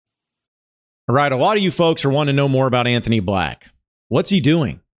All right, a lot of you folks are wanting to know more about Anthony Black. What's he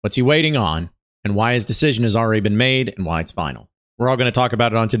doing? What's he waiting on? And why his decision has already been made and why it's final. We're all going to talk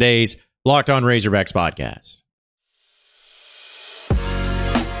about it on today's Locked On Razorbacks podcast.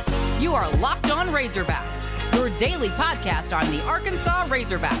 You are Locked On Razorbacks, your daily podcast on the Arkansas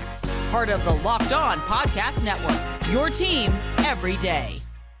Razorbacks, part of the Locked On Podcast Network, your team every day.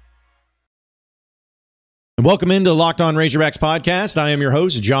 And welcome into Locked On Razorbacks podcast. I am your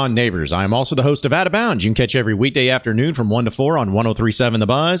host, John Neighbors. I am also the host of Out of Bounds. You can catch every weekday afternoon from 1 to 4 on 103.7 The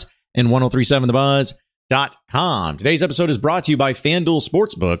Buzz and 103.7thebuzz.com. Today's episode is brought to you by FanDuel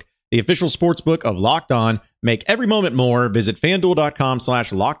Sportsbook, the official sportsbook of Locked On. Make every moment more. Visit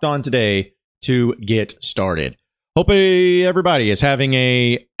FanDuel.com/LockedOn today to get started. Hope everybody is having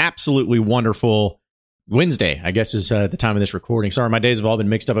a absolutely wonderful Wednesday, I guess is the time of this recording. Sorry, my days have all been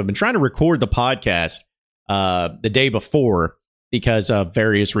mixed up. I've been trying to record the podcast the day before because of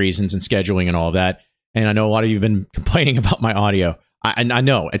various reasons and scheduling and all of that. And I know a lot of you have been complaining about my audio. I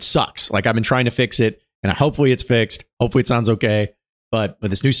know it sucks. Like I've been trying to fix it and hopefully it's fixed. Hopefully it sounds okay. But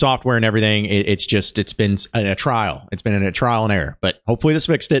with this new software and everything, it's been a trial. It's been a trial and error, but hopefully this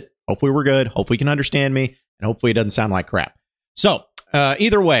fixed it. Hopefully we're good. Hopefully you can understand me and hopefully it doesn't sound like crap. So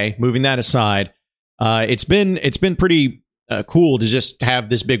either way, moving that aside, it's been pretty cool to just have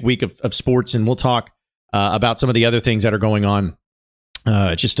this big week of sports, and we'll talk about some of the other things that are going on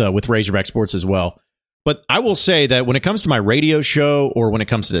with Razorback Sports as well. But I will say that when it comes to my radio show or when it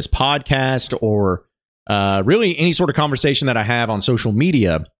comes to this podcast or really any sort of conversation that I have on social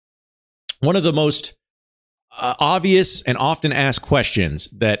media, one of the most obvious and often asked questions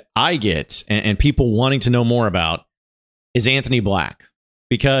that I get and people wanting to know more about is Anthony Black.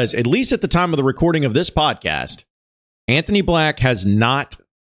 Because at least at the time of the recording of this podcast, Anthony Black has not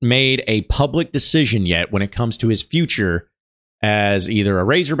made a public decision yet when it comes to his future as either a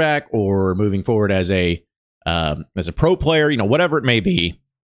Razorback or moving forward as a pro player, whatever it may be.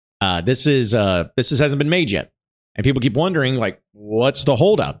 This hasn't been made yet, and people keep wondering, like, what's the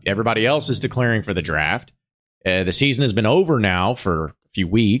holdup? Everybody else is declaring for the draft. The season has been over now for a few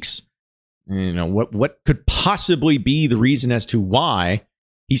weeks. What could possibly be the reason as to why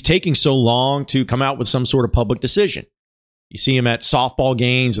he's taking so long to come out with some sort of public decision? You see him at softball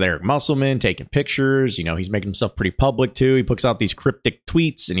games with Eric Musselman taking pictures. He's making himself pretty public, too. He puts out these cryptic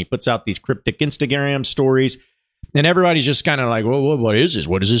tweets and he puts out these cryptic Instagram stories. And everybody's just kind of like, well, what is this?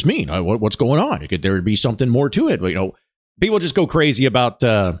 What does this mean? What's going on? Could there be something more to it? People just go crazy about,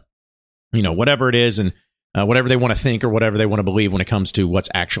 whatever it is and whatever they want to think or whatever they want to believe when it comes to what's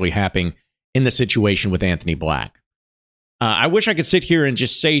actually happening in the situation with Anthony Black. I wish I could sit here and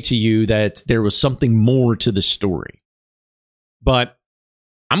just say to you that there was something more to the story. But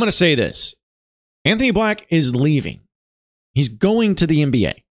I'm going to say this. Anthony Black is leaving. He's going to the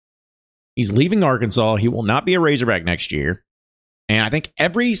NBA. He's leaving Arkansas. He will not be a Razorback next year. And I think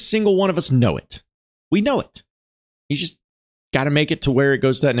every single one of us know it. We know it. He's just got to make it to where it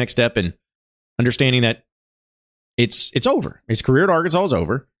goes to that next step and understanding that it's over. His career at Arkansas is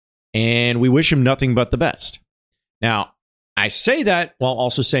over. And we wish him nothing but the best. Now, I say that while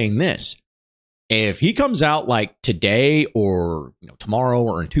also saying this. If he comes out like today or tomorrow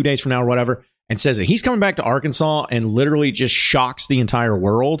or in 2 days from now or whatever and says that he's coming back to Arkansas and literally just shocks the entire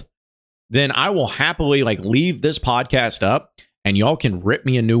world, then I will happily leave this podcast up and y'all can rip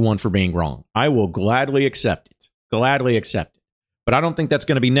me a new one for being wrong. I will gladly accept it. Gladly accept it. But I don't think that's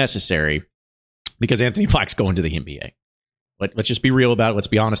going to be necessary because Anthony Black's going to the NBA. Let's just be real about it. Let's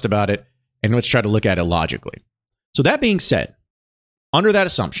be honest about it. And let's try to look at it logically. So that being said, under that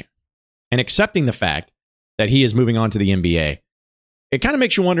assumption, and accepting the fact that he is moving on to the NBA, it kind of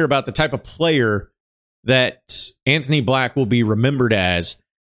makes you wonder about the type of player that Anthony Black will be remembered as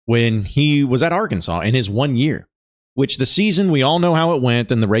when he was at Arkansas in his 1 year, which the season, we all know how it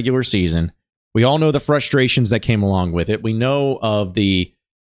went in the regular season. We all know the frustrations that came along with it. We know of the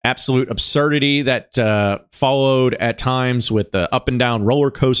absolute absurdity that followed at times with the up and down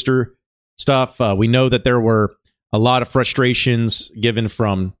roller coaster stuff. We know that there were a lot of frustrations given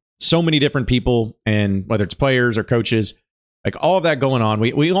from so many different people, and whether it's players or coaches, all of that going on,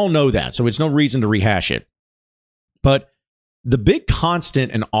 we all know that. So it's no reason to rehash it. But the big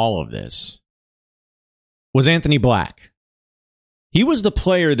constant in all of this was Anthony Black. He was the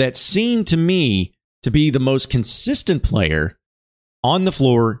player that seemed to me to be the most consistent player on the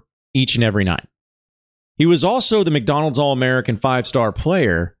floor each and every night. He was also the McDonald's All-American 5-star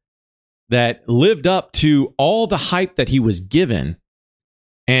player that lived up to all the hype that he was given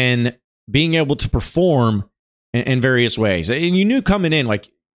and being able to perform in various ways. And you knew coming in,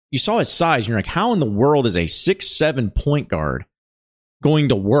 you saw his size, and you're like, how in the world is a 6'7" point guard going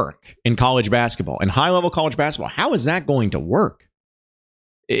to work in college basketball and high-level college basketball? How is that going to work?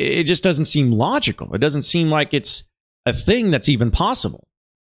 It just doesn't seem logical. It doesn't seem like it's a thing that's even possible.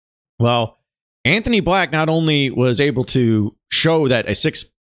 Well, Anthony Black not only was able to show that a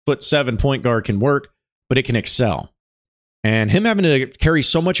 6'7" point guard can work, but it can excel. And him having to carry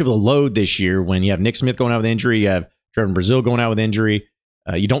so much of the load this year when you have Nick Smith going out with injury, you have Trevor Brazile going out with injury,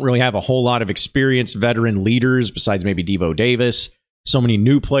 you don't really have a whole lot of experienced veteran leaders besides maybe Devo Davis, so many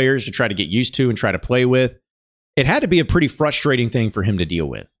new players to try to get used to and try to play with. It had to be a pretty frustrating thing for him to deal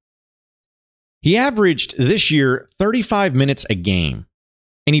with. He averaged this year 35 minutes a game,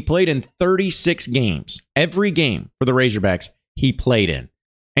 and he played in 36 games. Every game for the Razorbacks he played in,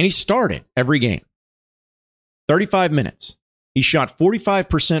 and he started every game. 35 minutes. He shot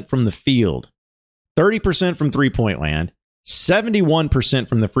 45% from the field, 30% from three-point land, 71%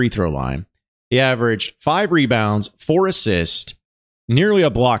 from the free throw line. He averaged 5 rebounds, 4 assists, nearly a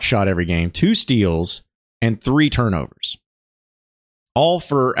block shot every game, 2 steals, and 3 turnovers. All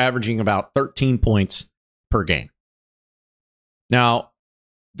for averaging about 13 points per game. Now,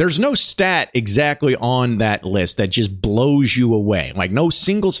 there's no stat exactly on that list that just blows you away. Like no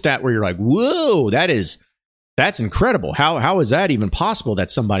single stat where you're like, whoa, that's incredible. How is that even possible that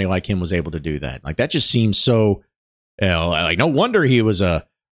somebody like him was able to do that? Like that just seems so, like no wonder he was a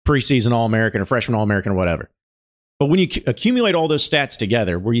preseason All-American or freshman All-American or whatever. But when you accumulate all those stats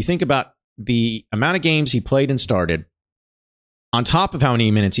together, where you think about the amount of games he played and started, on top of how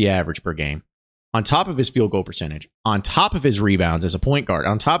many minutes he averaged per game, on top of his field goal percentage, on top of his rebounds as a point guard,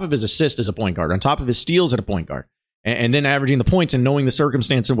 on top of his assist as a point guard, on top of his steals at a point guard, and then averaging the points and knowing the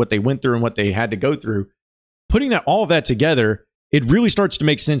circumstance of what they went through and what they had to go through, putting all of that together, it really starts to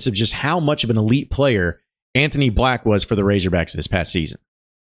make sense of just how much of an elite player Anthony Black was for the Razorbacks this past season.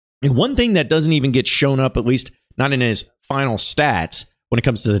 And one thing that doesn't even get shown up, at least not in his final stats when it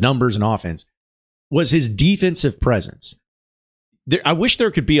comes to the numbers and offense, was his defensive presence. I wish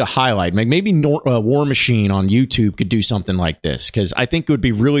there could be a highlight. Maybe War Machine on YouTube could do something like this, because I think it would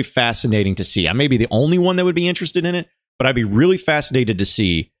be really fascinating to see. I may be the only one that would be interested in it, but I'd be really fascinated to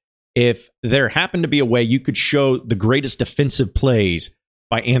see if there happened to be a way you could show the greatest defensive plays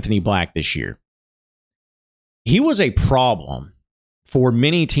by Anthony Black this year. He was a problem for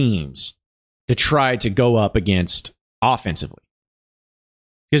many teams to try to go up against offensively.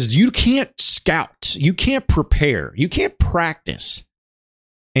 Because you can't scout, you can't prepare, you can't practice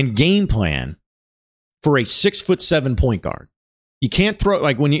and game plan for a 6'7" point guard. You can't throw,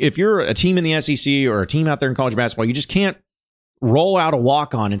 like if you're a team in the SEC or a team out there in college basketball, you just can't roll out a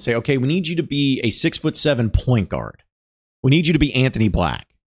walk on and say, okay, we need you to be a 6'7" point guard. We need you to be Anthony Black.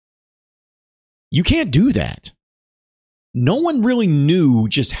 You can't do that. No one really knew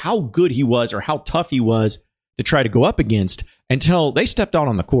just how good he was or how tough he was to try to go up against until they stepped out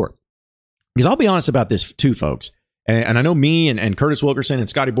on the court. Because I'll be honest about this too, folks. And I know me and Curtis Wilkerson and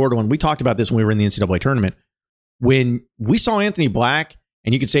Scotty Bordelon, we talked about this when we were in the NCAA tournament. When we saw Anthony Black,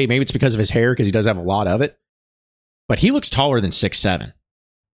 and you could say maybe it's because of his hair, because he does have a lot of it, but he looks taller than 6'7".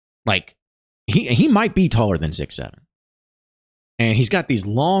 Like, he might be taller than 6'7". And he's got these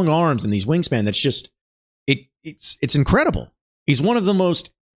long arms and these wingspan that's just, it's incredible. He's one of the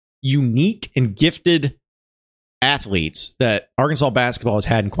most unique and gifted athletes that Arkansas basketball has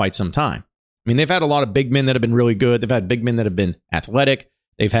had in quite some time. I mean, they've had a lot of big men that have been really good. They've had big men that have been athletic.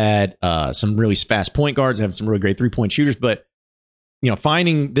 They've had some really fast point guards. They have some really great three-point shooters. But,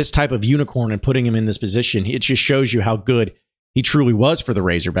 finding this type of unicorn and putting him in this position, it just shows you how good he truly was for the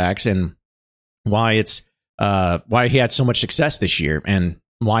Razorbacks and why why he had so much success this year and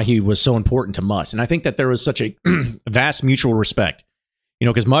why he was so important to Muss. And I think that there was such a vast mutual respect,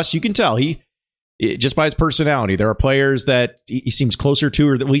 because Muss, you can tell just by his personality, there are players that he seems closer to,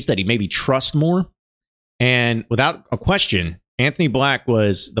 or at least that he maybe trusts more. And without a question, Anthony Black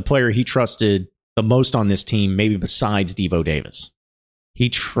was the player he trusted the most on this team, maybe besides Devo Davis. He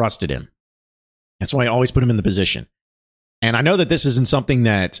trusted him. That's why I always put him in the position. And I know that this isn't something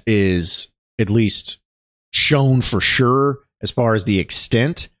that is at least shown for sure as far as the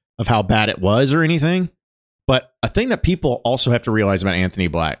extent of how bad it was or anything. But a thing that people also have to realize about Anthony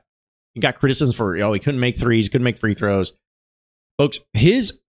Black, he got criticisms for, he couldn't make threes, couldn't make free throws. Folks,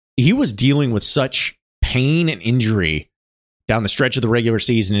 he was dealing with such pain and injury down the stretch of the regular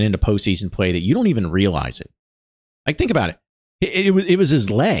season and into postseason play that you don't even realize it. Like, think about it. It was his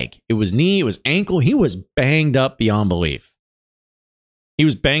leg. It was knee. It was ankle. He was banged up beyond belief. He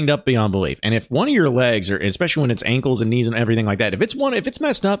was banged up beyond belief. And if one of your legs, or especially when it's ankles and knees and everything like that, if it's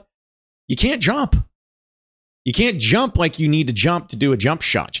messed up, you can't jump. You can't jump like you need to jump to do a jump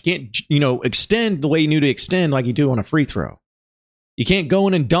shot. You can't, extend the way you need to extend like you do on a free throw. You can't go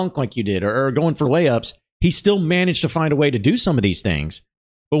in and dunk like you did or going for layups. He still managed to find a way to do some of these things.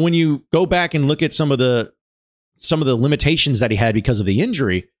 But when you go back and look at some of the limitations that he had because of the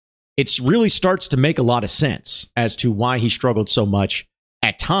injury, it really starts to make a lot of sense as to why he struggled so much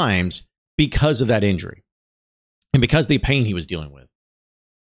at times because of that injury and because of the pain he was dealing with.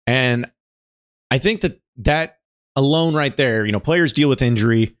 And I think that alone right there, players deal with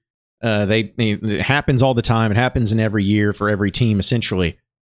injury. It happens all the time. It happens in every year for every team, essentially.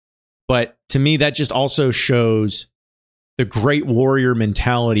 But to me, that just also shows the great warrior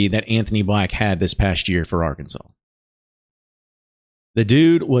mentality that Anthony Black had this past year for Arkansas. The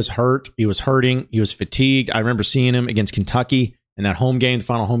dude was hurt. He was hurting. He was fatigued. I remember seeing him against Kentucky in that home game, the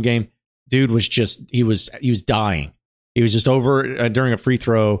final home game. Dude was just, he was dying. He was just over during a free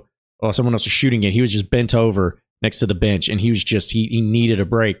throw while someone else was shooting it. He was just bent over next to the bench, and he was just, he needed a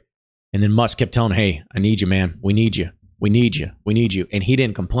break. And then Musk kept telling him, hey, I need you, man. We need you. We need you. We need you. And he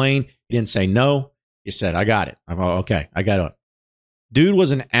didn't complain. He didn't say no. He said, I got it. I'm okay. I got it. Dude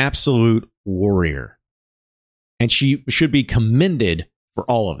was an absolute warrior. And she should be commended for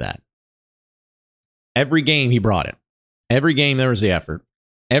all of that. Every game he brought it. Every game there was the effort.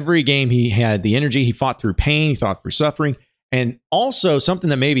 Every game he had the energy. He fought through pain. He fought through suffering. And also something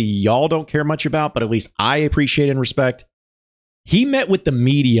that maybe y'all don't care much about, but at least I appreciate and respect. He met with the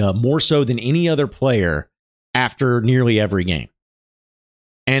media more so than any other player after nearly every game.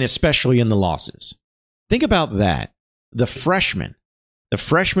 And especially in the losses. Think about that. The freshman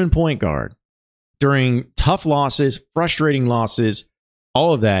point guard, during tough losses, frustrating losses,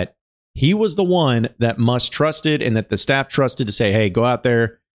 all of that, he was the one that Musk trusted and that the staff trusted to say, hey, go out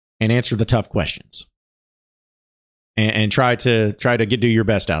there and answer the tough questions. And try to do your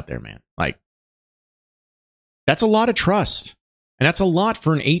best out there, man. Like, that's a lot of trust. And that's a lot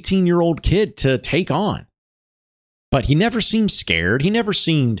for an 18-year-old kid to take on. But he never seemed scared. He never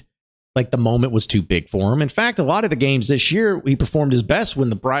seemed like the moment was too big for him. In fact, a lot of the games this year, he performed his best when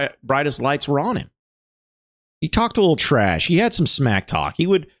the brightest lights were on him. He talked a little trash. He had some smack talk. He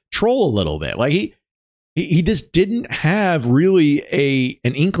would troll a little bit. Like he just didn't have really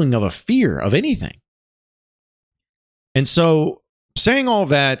an inkling of a fear of anything. And so, saying all of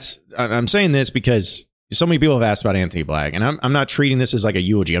that, I'm saying this because so many people have asked about Anthony Black, and I'm not treating this as like a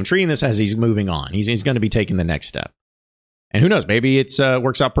eulogy. I'm treating this as he's moving on. He's going to be taking the next step. And who knows, maybe it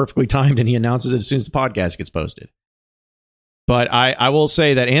works out perfectly timed and he announces it as soon as the podcast gets posted. But I will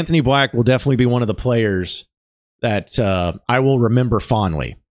say that Anthony Black will definitely be one of the players that I will remember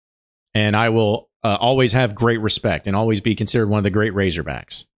fondly. And I will always have great respect and always be considered one of the great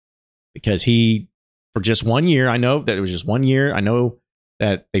Razorbacks. Because he, for just 1 year, I know that it was just 1 year. I know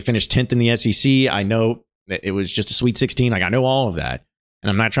that they finished 10th in the SEC. I know that it was just a Sweet 16. Like, I know all of that. And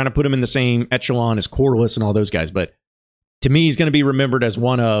I'm not trying to put him in the same echelon as Corliss and all those guys. But to me, he's going to be remembered as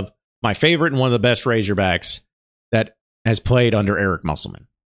one of my favorite and one of the best Razorbacks that has played under Eric Musselman.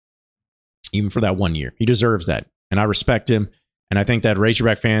 Even for that 1 year. He deserves that. And I respect him. And I think that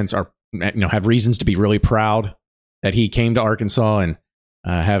Razorback fans are, have reasons to be really proud that he came to Arkansas and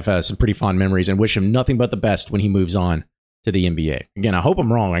have some pretty fond memories and wish him nothing but the best when he moves on to the NBA. Again, I hope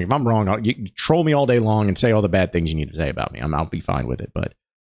I'm wrong. Like, if I'm wrong, you troll me all day long and say all the bad things you need to say about me. I'll be fine with it. But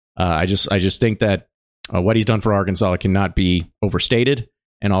I just think that what he's done for Arkansas cannot be overstated,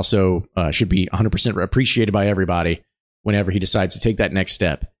 and also should be 100% appreciated by everybody whenever he decides to take that next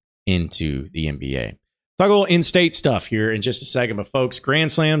step into the NBA. Talk a little in-state stuff here in just a second, but folks,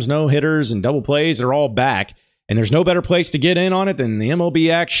 grand slams, no hitters, and double plays, they're all back, and there's no better place to get in on it than the MLB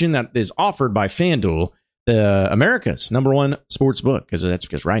action that is offered by FanDuel, the America's #1 sports book,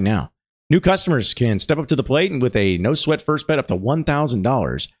 because right now, new customers can step up to the plate and with a no-sweat first bet up to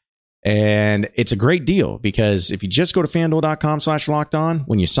 $1,000. And it's a great deal because if you just go to FanDuel.com/lockedon,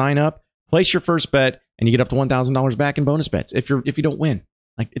 when you sign up, place your first bet and you get up to $1,000 back in bonus bets if you don't win.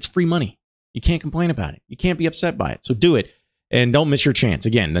 Like, it's free money. You can't complain about it. You can't be upset by it. So do it and don't miss your chance.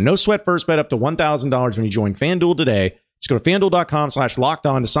 Again, the no sweat first bet up to $1,000 when you join FanDuel today. Just go to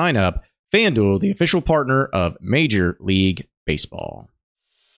FanDuel.com/lockedon to sign up. FanDuel, the official partner of Major League Baseball.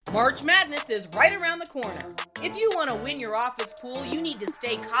 March Madness is right around the corner. If you want to win your office pool, you need to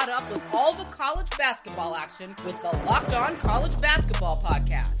stay caught up with all the college basketball action with the Locked On College Basketball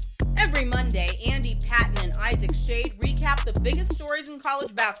Podcast. Every Monday, Andy Patton and Isaac Shade recap the biggest stories in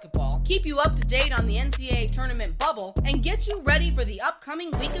college basketball, keep you up to date on the NCAA tournament bubble, and get you ready for the upcoming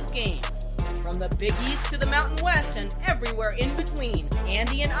week of games. From the Big East to the Mountain West and everywhere in between,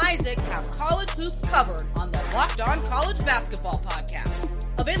 Andy and Isaac have college hoops covered on the Locked On College Basketball Podcast.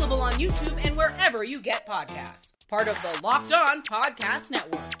 Available on YouTube and wherever you get podcasts. Part of the Locked On Podcast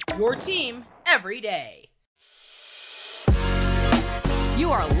Network. Your team every day.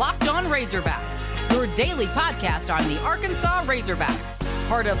 You are Locked On Razorbacks, your daily podcast on the Arkansas Razorbacks,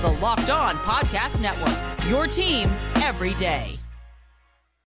 part of the Locked On Podcast Network, your team every day.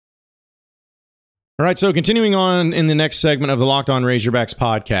 All right, so continuing on in the next segment of the Locked On Razorbacks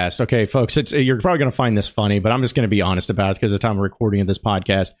podcast. Okay, folks, you're probably going to find this funny, but I'm just going to be honest about it because of the time of recording of this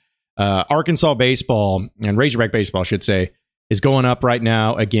podcast. Arkansas baseball, and Razorback baseball, I should say, is going up right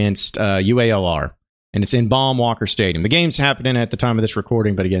now against UALR. And it's in Baum Walker Stadium. The game's happening at the time of this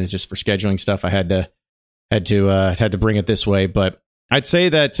recording, but again, it's just for scheduling stuff. I had to bring it this way. But I'd say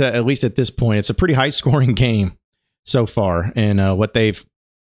that at least at this point, it's a pretty high scoring game so far. And what they've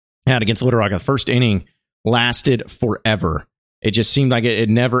had against Little Rock, the first inning lasted forever. It just seemed like it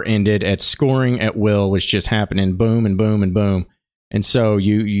never ended. At scoring at will was just happening, boom and boom and boom. And so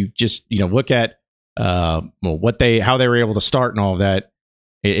you just look at how they were able to start and all of that.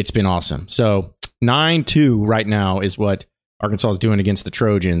 It's been awesome. So 9-2 right now is what Arkansas is doing against the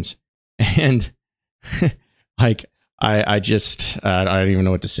Trojans. And like, I don't even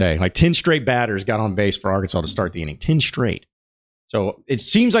know what to say. Like 10 straight batters got on base for Arkansas to start the inning. 10 straight. So it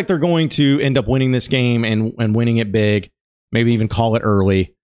seems like they're going to end up winning this game and winning it big. Maybe even call it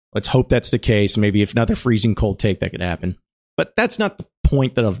early. Let's hope that's the case. Maybe if another freezing cold take, that could happen. But that's not the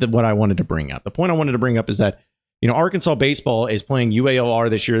point of what I wanted to bring up. The point I wanted to bring up is that Arkansas baseball is playing UALR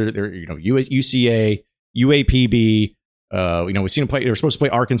this year. They're, UCA, UAPB. We've seen them play. They were supposed to play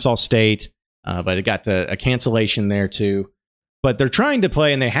Arkansas State, but it got a cancellation there too. But they're trying to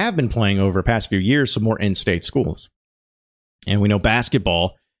play, and they have been playing over the past few years, some more in-state schools. And we know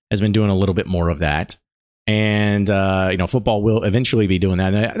basketball has been doing a little bit more of that. And, football will eventually be doing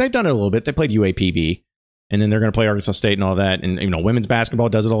that. And they've done it a little bit. They played UAPB, and then they're going to play Arkansas State and all that. And, women's basketball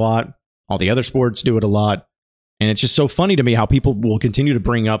does it a lot. All the other sports do it a lot. And it's just so funny to me how people will continue to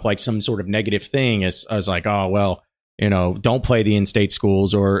bring up like some sort of negative thing as like, oh, well, don't play the in-state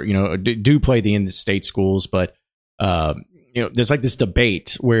schools, or, do play the in-state schools. But, there's like this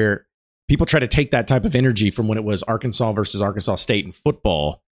debate where people try to take that type of energy from when it was Arkansas versus Arkansas State in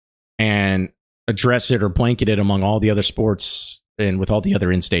football and address it or blanket it among all the other sports and with all the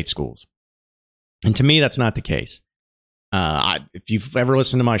other in-state schools. And to me, that's not the case. If you've ever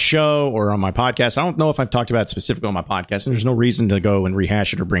listened to my show or on my podcast, I don't know if I've talked about it specifically on my podcast, and there's no reason to go and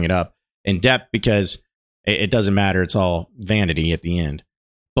rehash it or bring it up in depth because it doesn't matter. It's all vanity at the end.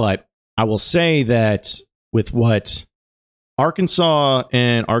 But I will say that with what Arkansas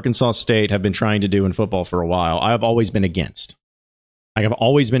and Arkansas State have been trying to do in football for a while, I have always been against. I have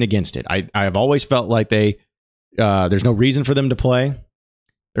always been against it. I have always felt like there's no reason for them to play.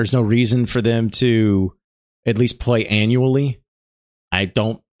 There's no reason for them to at least play annually. I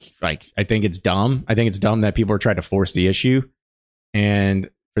think it's dumb. I think it's dumb that people are trying to force the issue. And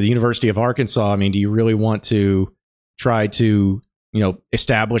for the University of Arkansas, do you really want to try to,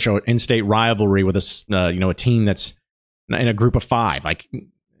 establish an in-state rivalry with a team that's in a group of five? Like,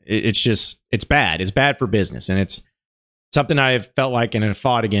 it's bad. It's bad for business. And it's something I've felt like and have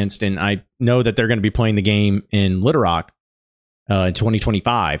fought against. And I know that they're going to be playing the game in Little Rock in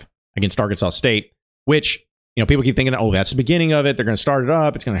 2025 against Arkansas State, which, people keep thinking that, oh, that's the beginning of it. They're going to start it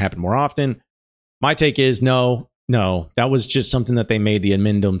up. It's going to happen more often. My take is no, that was just something that they made the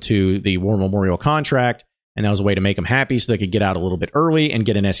addendum to the War Memorial contract. And that was a way to make them happy so they could get out a little bit early and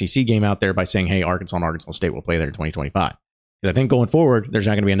get an SEC game out there by saying, hey, Arkansas and Arkansas State will play there in 2025. Because I think going forward, there's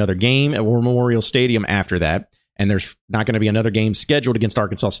not going to be another game at War Memorial Stadium after that. And there's not going to be another game scheduled against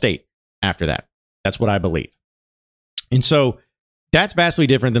Arkansas State after that. That's what I believe. And so that's vastly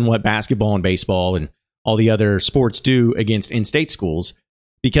different than what basketball and baseball and all the other sports do against in-state schools,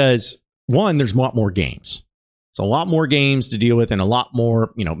 because one, there's a lot more games. It's a lot more games to deal with and a lot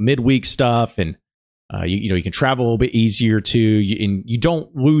more, midweek stuff. And, you can travel a little bit easier too. And you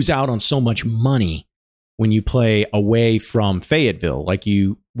don't lose out on so much money when you play away from Fayetteville, like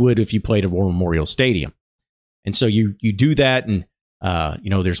you would if you played at War Memorial Stadium. And so you do that, and,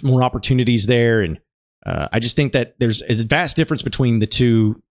 there's more opportunities there. And I just think that there's a vast difference between the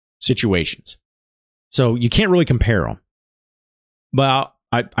two situations. So you can't really compare them. But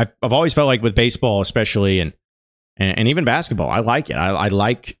I've always felt like with baseball, especially, and even basketball, I like it. I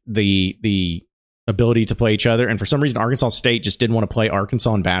like the ability to play each other. And for some reason, Arkansas State just didn't want to play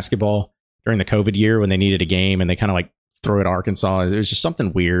Arkansas in basketball during the COVID year when they needed a game, and they kind of like throw it at Arkansas. It was just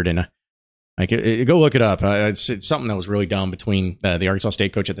something weird. And go look it up. It's something that was really dumb between the Arkansas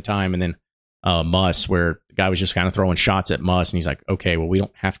State coach at the time and then Muss, where the guy was just kind of throwing shots at Muss, and he's like, okay, well, we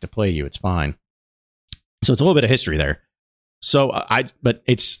don't have to play you. It's fine. So it's a little bit of history there. So but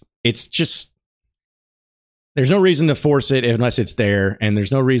it's just, there's no reason to force it unless it's there. And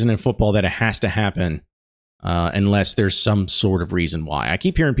there's no reason in football that it has to happen unless there's some sort of reason why. I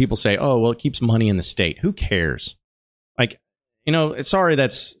keep hearing people say, oh, well, it keeps money in the state. Who cares? Like, sorry,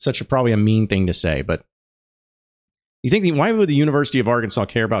 that's probably a mean thing to say, but you think, why would the University of Arkansas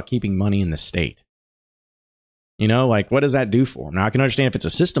care about keeping money in the state? Like, what does that do for them? Now, I can understand if it's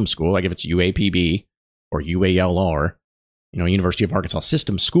a system school, like if it's UAPB or UALR, University of Arkansas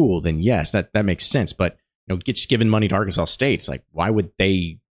system school, then yes, that makes sense. But, just giving money to Arkansas State, it's like, why would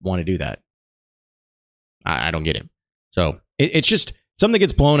they want to do that? I don't get it. So it's just something that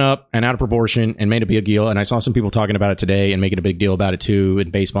gets blown up and out of proportion and made a big deal. And I saw some people talking about it today and making a big deal about it too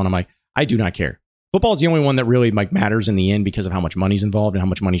in baseball. And I'm like, I do not care. Football is the only one that really matters in the end because of how much money's involved and how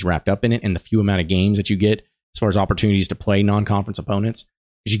much money's wrapped up in it and the few amount of games that you get as far as opportunities to play non-conference opponents.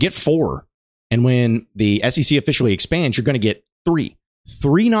 Because you get 4. And when the SEC officially expands, you're going to get 3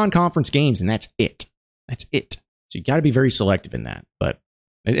 non-conference games, and that's it. That's it. So you got to be very selective in that. But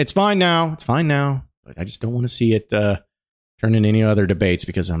it's fine now. It's fine now. But I just don't want to see it turn into any other debates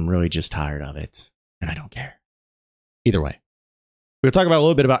because I'm really just tired of it. And I don't care. Either way. We'll talk about a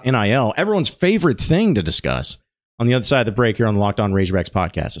little bit about NIL, everyone's favorite thing to discuss on the other side of the break here on the Locked On Razorbacks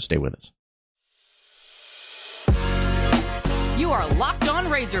podcast. So stay with us. You are Locked On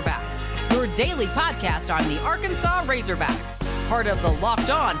Razorbacks, your daily podcast on the Arkansas Razorbacks, part of the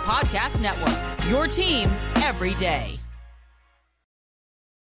Locked On Podcast Network, your team every day.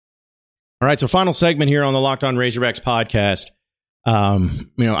 All right, so final segment here on the Locked On Razorbacks podcast.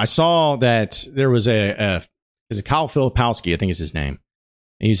 I saw that there was is it Kyle Filipowski, I think is his name.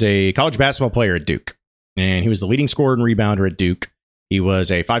 He's a college basketball player at Duke, and he was the leading scorer and rebounder at Duke. He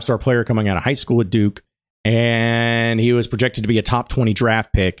was a 5-star player coming out of high school at Duke, and he was projected to be a top 20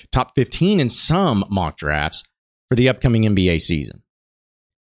 draft pick, top 15 in some mock drafts for the upcoming NBA season.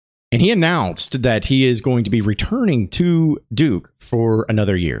 And he announced that he is going to be returning to Duke for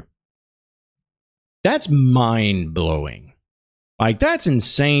another year. That's mind-blowing. Like, that's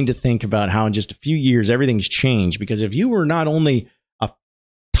insane to think about how in just a few years everything's changed. Because if you were not only a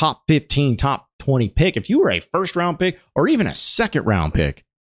top 15, top 20 pick, if you were a first-round pick or even a second-round pick,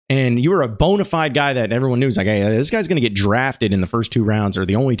 and you were a bona fide guy that everyone knew was like, hey, this guy's going to get drafted in the first 2 rounds or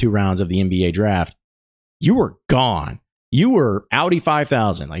the only 2 rounds of the NBA draft, you were gone. You were Audi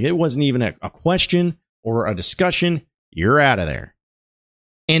 5000. Like, it wasn't even a question or a discussion. You're out of there.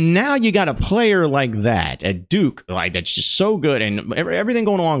 And now you got a player like that at Duke, like that's just so good and everything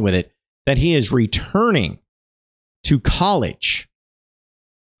going along with it, that he is returning to college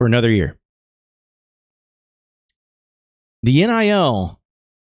for another year. The NIL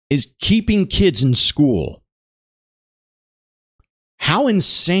is keeping kids in school. How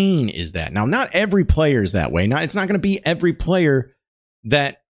insane is that? Now, not every player is that way. Now, it's not going to be every player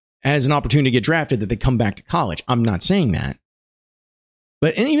that has an opportunity to get drafted that they come back to college. I'm not saying that.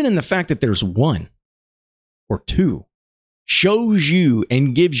 But even in the fact that there's 1 or 2 shows you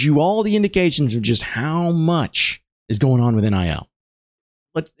and gives you all the indications of just how much is going on with NIL.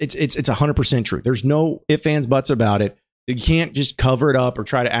 But it's 100% true. There's no ifs, ands, buts about it. You can't just cover it up or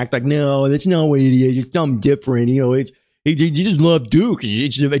try to act like, no, that's not what it is. It's something different. You just love Duke.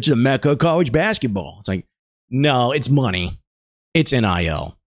 It's a mecca of college basketball. It's like, no, it's money. It's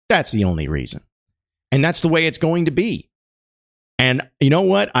NIL. That's the only reason. And that's the way it's going to be. And you know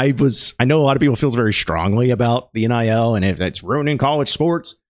what? I know a lot of people feel very strongly about the NIL and if that's ruining college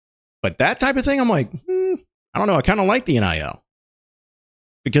sports. But that type of thing, I'm like, I don't know. I kind of like the NIL.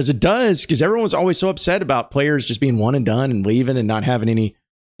 Because it does, because everyone's always so upset about players just being one and done and leaving and not having any,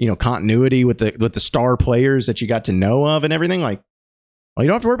 continuity with the star players that you got to know of and everything. Like, well, you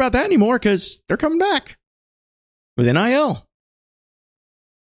don't have to worry about that anymore because they're coming back with NIL.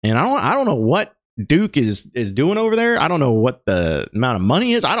 And I don't know what Duke is doing over there. I don't know what the amount of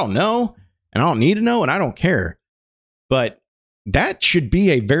money is. I don't know. And I don't need to know. And I don't care. But that should be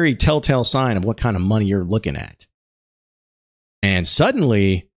a very telltale sign of what kind of money you're looking at. And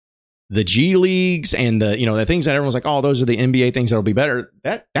suddenly the G leagues and the things that everyone's like, oh, those are the NBA things that'll be better.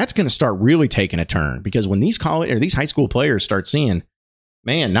 That's going to start really taking a turn, because when these college or these high school players start seeing,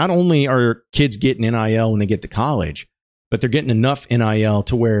 man, not only are kids getting NIL when they get to college, but they're getting enough NIL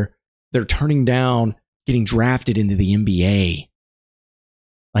to where they're turning down getting drafted into the NBA.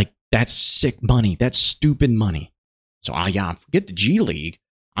 Like, that's sick money. That's stupid money. So, forget the G League.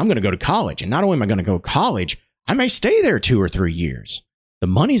 I'm going to go to college. And not only am I going to go to college, I may stay there 2 or 3 years. The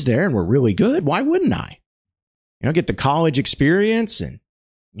money's there and we're really good. Why wouldn't I? Get the college experience and,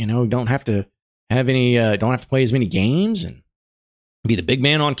 don't have to play as many games and be the big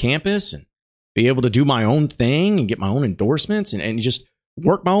man on campus and be able to do my own thing and get my own endorsements and just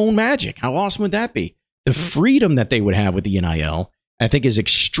work my own magic. How awesome would that be? The freedom that they would have with the NIL I think is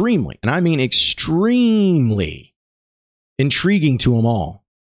extremely, and I mean extremely, intriguing to them all.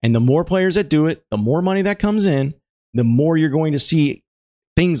 And the more players that do it, the more money that comes in, the more you're going to see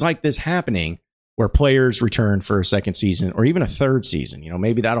things like this happening where players return for a second season or even a third season.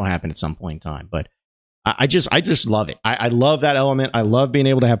 Maybe that'll happen at some point in time. But I just love it. I love that element. I love being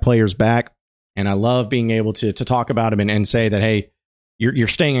able to have players back, and I love being able to talk about them and say that, hey, you're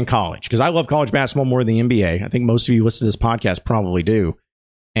staying in college, because I love college basketball more than the NBA. I think most of you listen to this podcast probably do.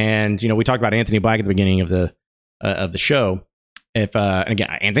 And we talked about Anthony Black at the beginning of the show. If again,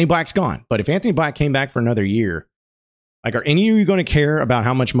 Anthony Black's gone, but if Anthony Black came back for another year, like, are any of you going to care about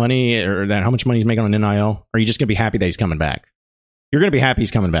how much money he's making on NIL? Or are you just going to be happy that he's coming back? You're going to be happy he's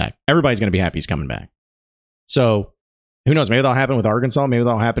coming back. Everybody's going to be happy he's coming back. So who knows? Maybe that'll happen with Arkansas. Maybe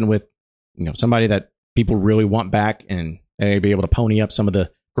that'll happen with somebody that people really want back, and they'll be able to pony up some of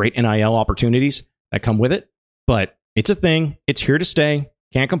the great NIL opportunities that come with it. But it's a thing. It's here to stay.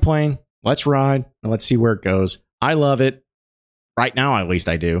 Can't complain. Let's ride, and let's see where it goes. I love it. Right now, at least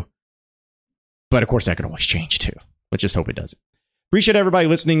I do. But of course, that could always change too. Let's just hope it doesn't. Appreciate everybody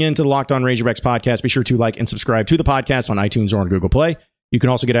listening in to the Locked On Razorbacks podcast. Be sure to like and subscribe to the podcast on iTunes or on Google Play. You can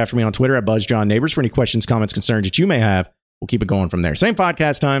also get after me on Twitter at BuzzJohnNeighbors for any questions, comments, concerns that you may have. We'll keep it going from there. Same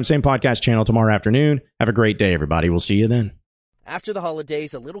podcast time, same podcast channel tomorrow afternoon. Have a great day, everybody. We'll see you then. After the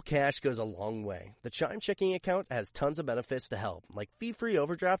holidays, a little cash goes a long way. The Chime checking account has tons of benefits to help, like fee-free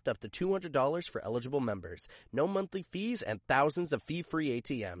overdraft up to $200 for eligible members, no monthly fees, and thousands of fee-free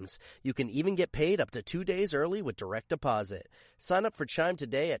ATMs. You can even get paid up to 2 days early with direct deposit. Sign up for Chime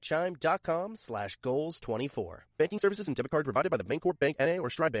today at chime.com/goals24. Banking services and debit card provided by the Bancorp Bank N.A. or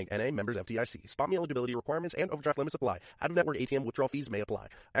Stride Bank N.A. members FDIC. Spot me eligibility requirements and overdraft limits apply. Out-of-network ATM withdrawal fees may apply.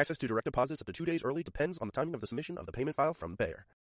 Access to direct deposits up to 2 days early depends on the timing of the submission of the payment file from the payer.